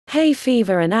Hay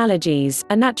fever and allergies,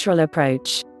 a natural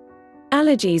approach.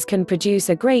 Allergies can produce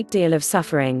a great deal of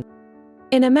suffering.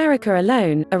 In America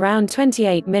alone, around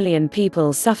 28 million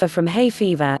people suffer from hay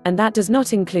fever, and that does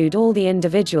not include all the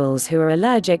individuals who are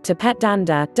allergic to pet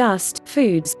dander, dust,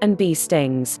 foods, and bee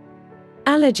stings.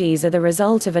 Allergies are the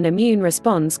result of an immune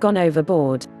response gone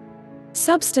overboard.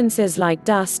 Substances like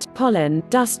dust, pollen,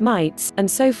 dust mites, and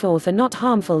so forth are not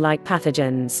harmful like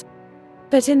pathogens.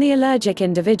 But in the allergic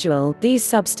individual, these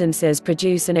substances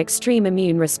produce an extreme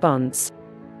immune response.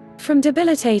 From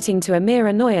debilitating to a mere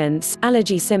annoyance,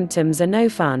 allergy symptoms are no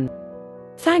fun.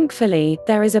 Thankfully,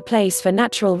 there is a place for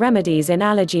natural remedies in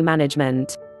allergy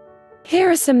management. Here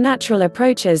are some natural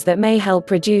approaches that may help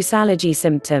reduce allergy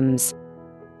symptoms.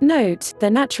 Note, the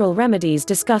natural remedies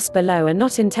discussed below are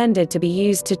not intended to be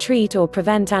used to treat or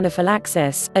prevent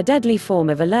anaphylaxis, a deadly form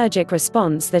of allergic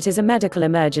response that is a medical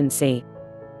emergency.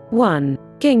 1.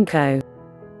 Ginkgo.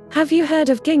 Have you heard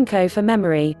of ginkgo for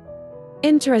memory?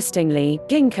 Interestingly,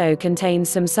 ginkgo contains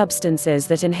some substances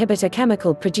that inhibit a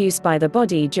chemical produced by the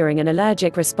body during an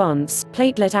allergic response,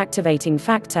 platelet activating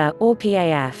factor, or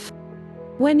PAF.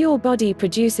 When your body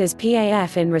produces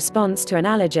PAF in response to an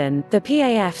allergen, the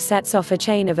PAF sets off a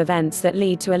chain of events that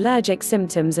lead to allergic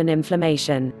symptoms and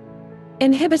inflammation.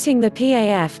 Inhibiting the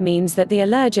PAF means that the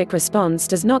allergic response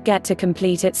does not get to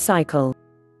complete its cycle.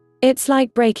 It's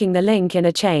like breaking the link in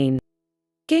a chain.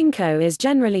 Ginkgo is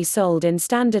generally sold in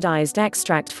standardized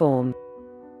extract form.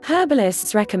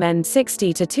 Herbalists recommend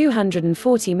 60 to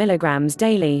 240 mg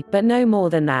daily, but no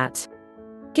more than that.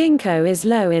 Ginkgo is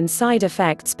low in side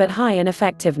effects but high in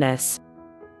effectiveness.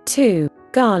 2.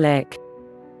 Garlic.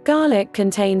 Garlic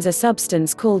contains a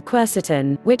substance called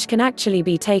quercetin, which can actually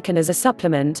be taken as a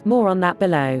supplement, more on that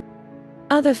below.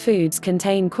 Other foods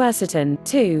contain quercetin,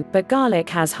 too, but garlic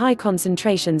has high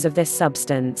concentrations of this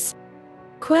substance.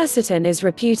 Quercetin is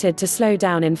reputed to slow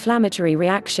down inflammatory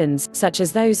reactions, such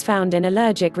as those found in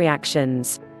allergic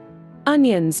reactions.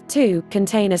 Onions, too,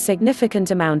 contain a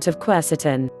significant amount of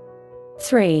quercetin.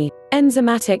 3.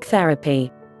 Enzymatic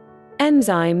therapy.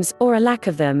 Enzymes, or a lack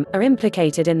of them, are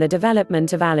implicated in the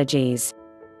development of allergies.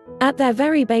 At their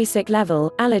very basic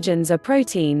level, allergens are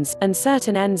proteins, and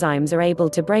certain enzymes are able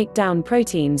to break down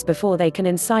proteins before they can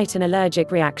incite an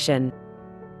allergic reaction.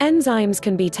 Enzymes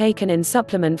can be taken in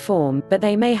supplement form, but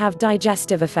they may have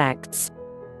digestive effects.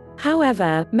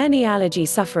 However, many allergy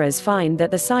sufferers find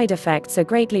that the side effects are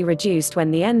greatly reduced when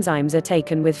the enzymes are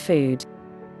taken with food.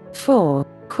 4.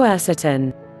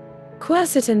 Quercetin.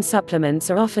 Quercetin supplements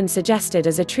are often suggested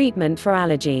as a treatment for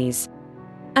allergies.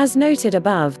 As noted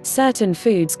above, certain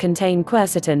foods contain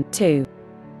quercetin, too.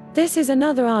 This is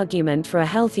another argument for a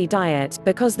healthy diet,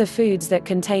 because the foods that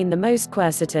contain the most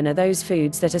quercetin are those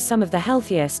foods that are some of the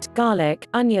healthiest: garlic,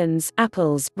 onions,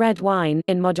 apples, red wine,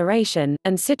 in moderation,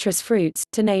 and citrus fruits,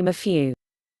 to name a few.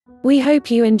 We hope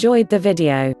you enjoyed the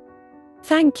video.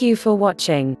 Thank you for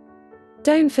watching.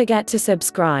 Don't forget to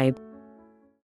subscribe.